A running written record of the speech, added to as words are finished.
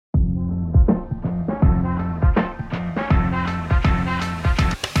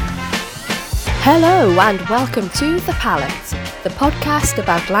Hello and welcome to The PALLATT, the podcast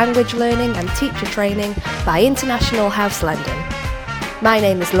about language learning and teacher training by International House London. My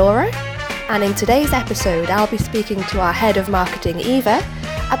name is Laura, and in today's episode I'll be speaking to our head of marketing Eva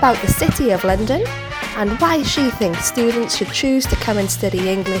about the City of London and why she thinks students should choose to come and study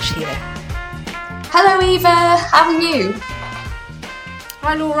English here. Hello Eva, how are you?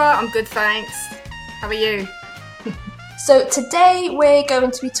 Hi Laura, I'm good thanks. How are you? So today we're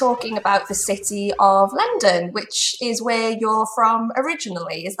going to be talking about the City of London, which is where you're from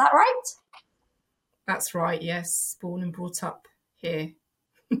originally, is that right? That's right, yes. Born and brought up here.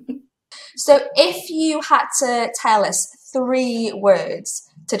 So if you had to tell us 3 words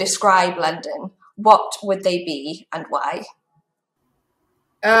to describe London, what would they be and why?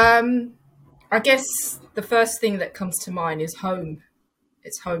 I guess the first thing that comes to mind is home.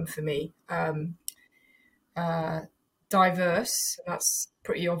 It's home for me. Diverse, that's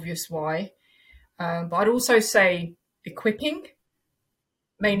pretty obvious why. But I'd also say equipping,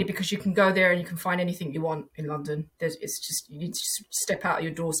 mainly because you can go there and you can find anything you want in London. It's just, you need to step out of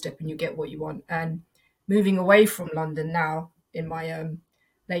your doorstep and you get what you want. And moving away from London now in my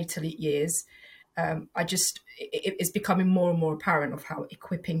later years, it's becoming more and more apparent of how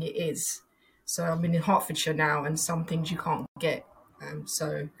equipping it is. So I'm in Hertfordshire now, and some things you can't get.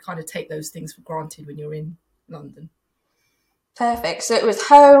 So kind of take those things for granted when you're in London. Perfect. So it was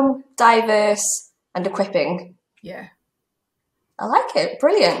home, diverse, and equipping. Yeah. I like it.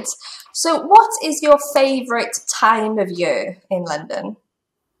 Brilliant. So what is your favourite time of year in London?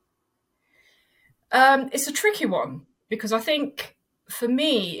 It's a tricky one because I think for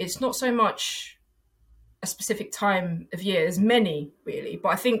me, it's not so much a specific time of year. There's many really, but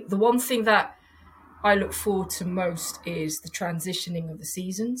I think the one thing that I look forward to most is the transitioning of the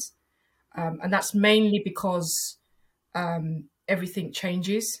seasons. And that's mainly because everything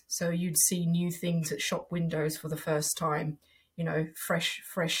changes. So you'd see new things at shop windows for the first time, you know,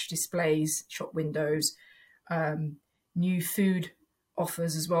 fresh displays, shop windows, new food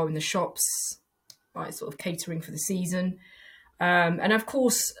offers as well in the shops, like sort of catering for the season. And of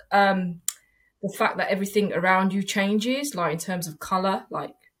course, the fact that everything around you changes, like in terms of colour,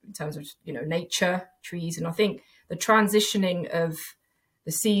 like in terms of, you know, nature, trees. And I think the transitioning of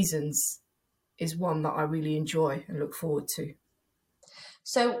the seasons is one that I really enjoy and look forward to.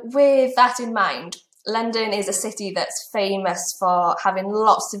 So with that in mind, London is a city that's famous for having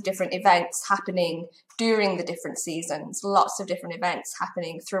lots of different events happening during the different seasons, lots of different events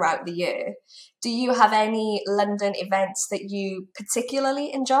happening throughout the year. Do you have any London events that you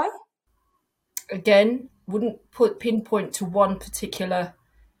particularly enjoy? Again, wouldn't pinpoint to one particular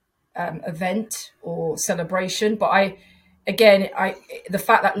event or celebration, but the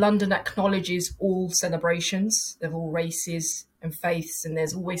fact that London acknowledges all celebrations of all races and faiths, and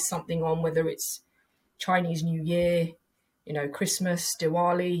there's always something on, whether it's Chinese New Year, you know, Christmas,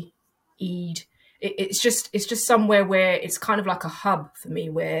 Diwali, Eid. It's just somewhere where it's kind of like a hub for me,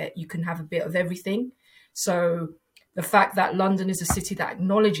 where you can have a bit of everything. So the fact that London is a city that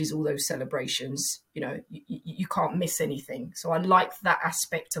acknowledges all those celebrations, you know, you can't miss anything. So I like that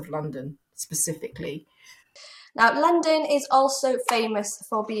aspect of London specifically. Now, London is also famous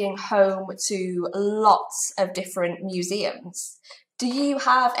for being home to lots of different museums. Do you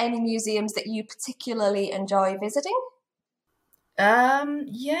have any museums that you particularly enjoy visiting?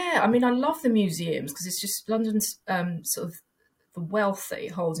 Yeah, I mean, I love the museums because it's just London's sort of the wealth that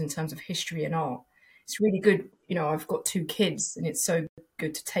it holds in terms of history and art. It's really good. You know, I've got 2 kids and it's so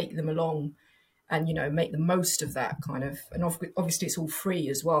good to take them along and, you know, make the most of that kind of, and obviously it's all free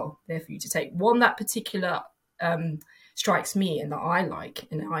as well there for you to take. One that particular strikes me and that I like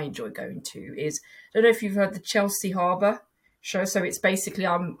and I enjoy going to is, I don't know if you've heard the Chelsea Harbour show. So it's basically,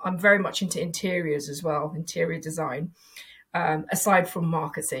 I'm very much into interiors as well, interior design, aside from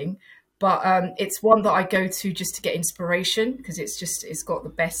marketing. But it's one that I go to just to get inspiration because it's got the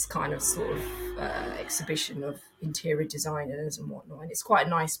best kind of sort of exhibition of interior designers and whatnot. And it's quite a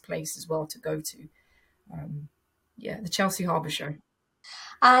nice place as well to go to. The Chelsea Harbour show.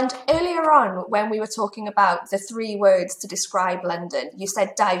 And earlier on, when we were talking about the 3 words to describe London, you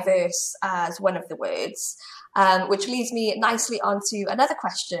said diverse as one of the words, which leads me nicely onto another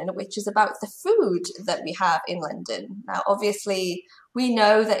question, which is about the food that we have in London. Now, obviously, we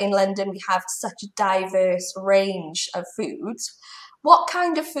know that in London we have such a diverse range of foods. What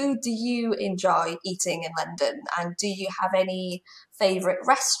kind of food do you enjoy eating in London? And do you have any favourite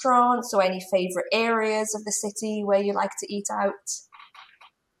restaurants or any favourite areas of the city where you like to eat out?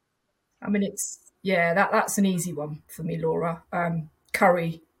 I mean, that's an easy one for me, Laura.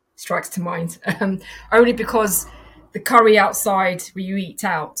 Curry strikes to mind, only because the curry outside where you eat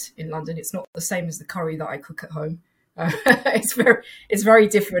out in London, it's not the same as the curry that I cook at home. It's very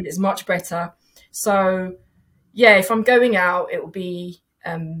different. It's much better. So yeah, if I'm going out, it will be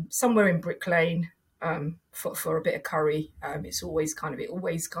somewhere in Brick Lane for a bit of curry. It always kind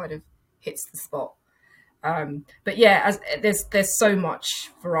of hits the spot. But yeah, there's so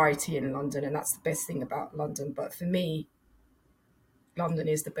much variety in London, and that's the best thing about London. But for me, London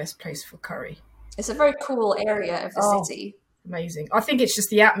is the best place for curry. It's a very cool area of the Oh, city. amazing. I think it's just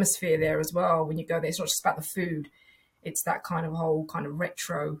the atmosphere there as well. When you go there, it's not just about the food. It's that kind of whole kind of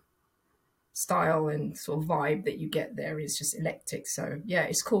retro style and sort of vibe that you get there is just electric. So yeah,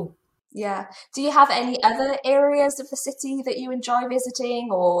 it's cool. Yeah. Do you have any other areas of the city that you enjoy visiting,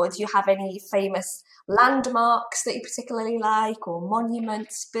 or do you have any famous landmarks that you particularly like, or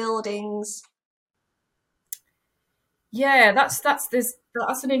monuments, buildings? Yeah, that's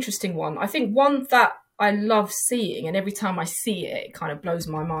an interesting one. I think one that I love seeing, and every time I see it, it kind of blows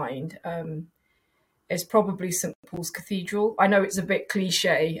my mind. Is probably St Paul's Cathedral. I know it's a bit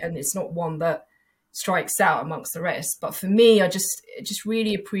cliche, and it's not one that strikes out amongst the rest, but for me, I just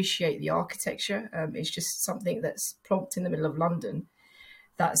really appreciate the architecture. It's just something that's plonked in the middle of London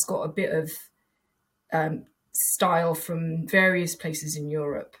that's got a bit of style from various places in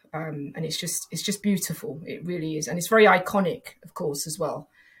Europe, and it's just beautiful. It really is, and it's very iconic, of course, as well.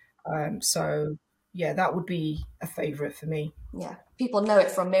 So yeah, that would be a favourite for me. Yeah. People know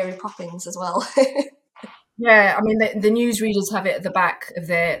it from Mary Poppins as well. Yeah, I mean the newsreaders have it at the back of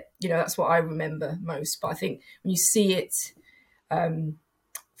their, that's what I remember most. But I think when you see it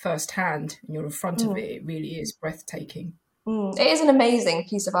firsthand and you're in front of Mm, it, it really is breathtaking. mm. It is an amazing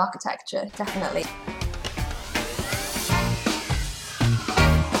piece of architecture, definitely.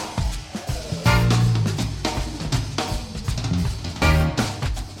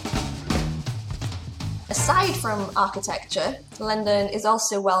 Aside from architecture, London is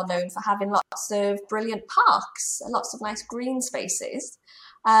also well known for having lots of brilliant parks, lots of nice green spaces.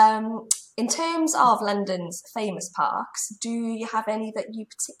 In terms of London's famous parks, do you have any that you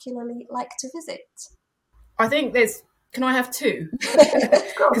particularly like to visit? I think there's. Can I have two? Of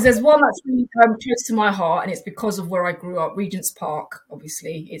Because course. there's one that's really close to my heart, and it's because of where I grew up. Regent's Park,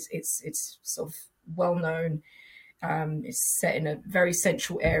 obviously, it's sort of well known. It's set in a very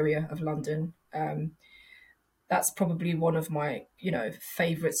central area of London. That's probably one of my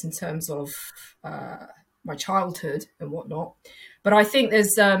favorites in terms of uh, my childhood and whatnot. But I think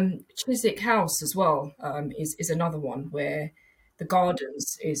there's Chiswick House as well. Is another one where the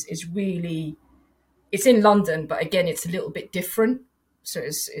gardens is really, it's in London, but again it's a little bit different. So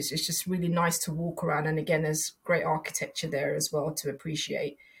it's just really nice to walk around, and again there's great architecture there as well to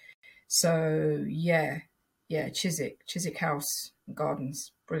appreciate. So yeah, Chiswick House and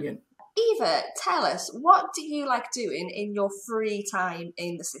Gardens, brilliant. Eva, tell us, what do you like doing in your free time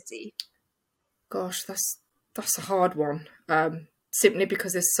in the city? Gosh, that's a hard one. Simply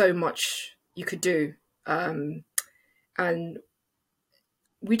because there's so much you could do, and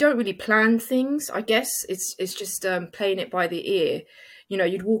we don't really plan things. I guess it's just playing it by the ear.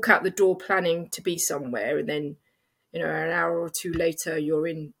 You'd walk out the door planning to be somewhere, and then an hour or two later, you're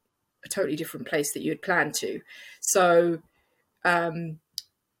in a totally different place that you had planned to. So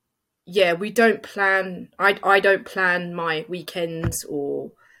yeah, we don't plan. I don't plan my weekends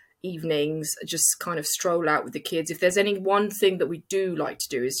or evenings. I just kind of stroll out with the kids. If there's any one thing that we do like to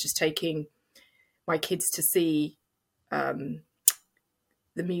do is just taking my kids to see the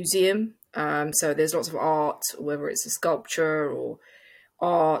museum. So there's lots of art, whether it's a sculpture or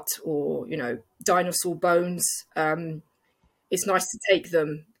art or dinosaur bones. It's nice to take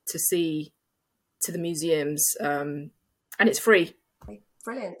them to see to the museums, and it's free.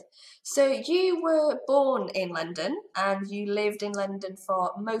 Brilliant. So you were born in London and you lived in London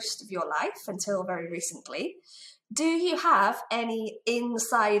for most of your life until very recently. Do you have any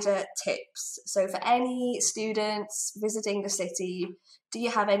insider tips? So for any students visiting the city, do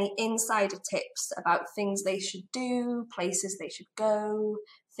you have any insider tips about things they should do, places they should go,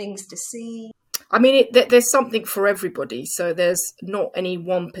 things to see? I mean, there's something for everybody. So there's not any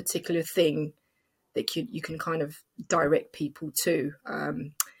one particular thing that you can kind of direct people to.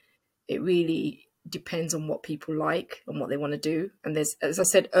 It really depends on what people like and what they want to do. And there's, as I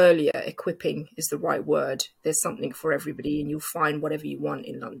said earlier, equipping is the right word. There's something for everybody, and you'll find whatever you want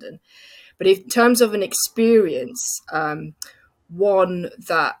in London. But in terms of an experience, one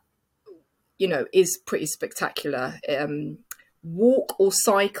that is pretty spectacular. Walk or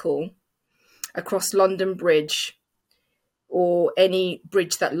cycle across London Bridge or any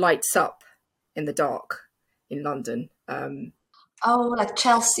bridge that lights up in the dark in London. Oh, like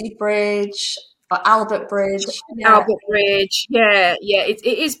Chelsea Bridge. Or Albert Bridge. Yeah. Albert Bridge. Yeah. It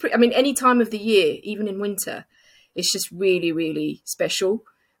is. I mean, any time of the year, even in winter, it's just really, really special.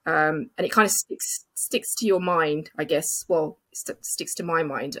 And it kind of sticks to your mind, I guess. Well, sticks to my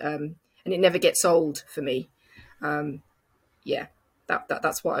mind, and it never gets old for me. Yeah,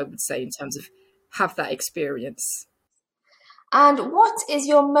 that's what I would say in terms of have that experience. And what is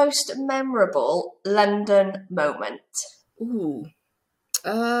your most memorable London moment? Ooh,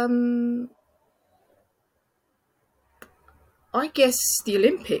 I guess the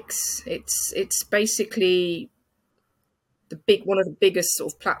Olympics. It's basically one of the biggest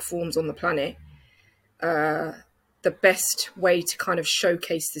sort of platforms on the planet. The best way to kind of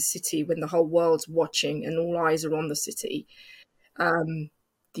showcase the city when the whole world's watching and all eyes are on the city. The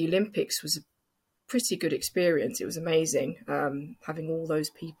Olympics was a pretty good experience. It was amazing, having all those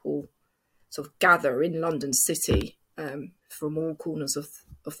people sort of gather in London City, from all corners of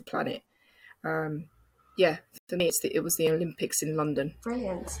the planet. Yeah, for me, it was the Olympics in London.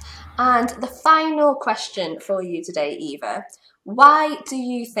 Brilliant. And the final question for you today, Eva. Why do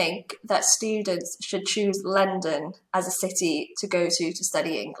you think that students should choose London as a city to go to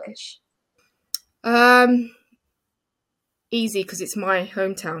study English? Easy, because it's my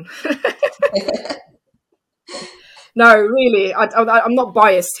hometown. No, really, I'm not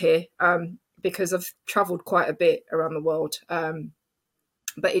biased here, because I've travelled quite a bit around the world.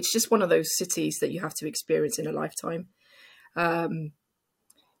 But it's just one of those cities that you have to experience in a lifetime. Have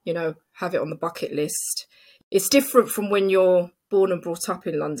it on the bucket list. It's different from when you're born and brought up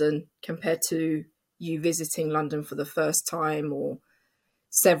in London compared to you visiting London for the first time or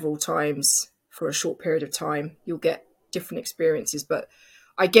several times for a short period of time. You'll get different experiences, but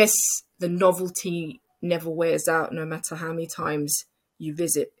I guess the novelty never wears out no matter how many times you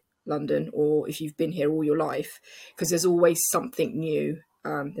visit London or if you've been here all your life, because there's always something new.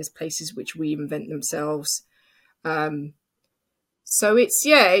 There's places which reinvent themselves. So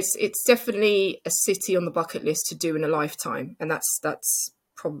it's definitely a city on the bucket list to do in a lifetime, and that's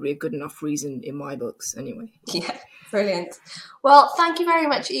probably a good enough reason in my books anyway. Yeah, brilliant. Well, thank you very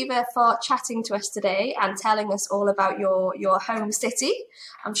much, Eva, for chatting to us today and telling us all about your home city.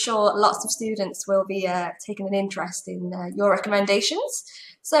 I'm sure lots of students will be taking an interest in your recommendations.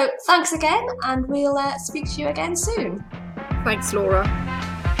 So thanks again, and we'll speak to you again soon. Thanks, Laura.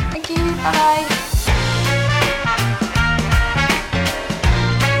 Thank you. Bye-bye.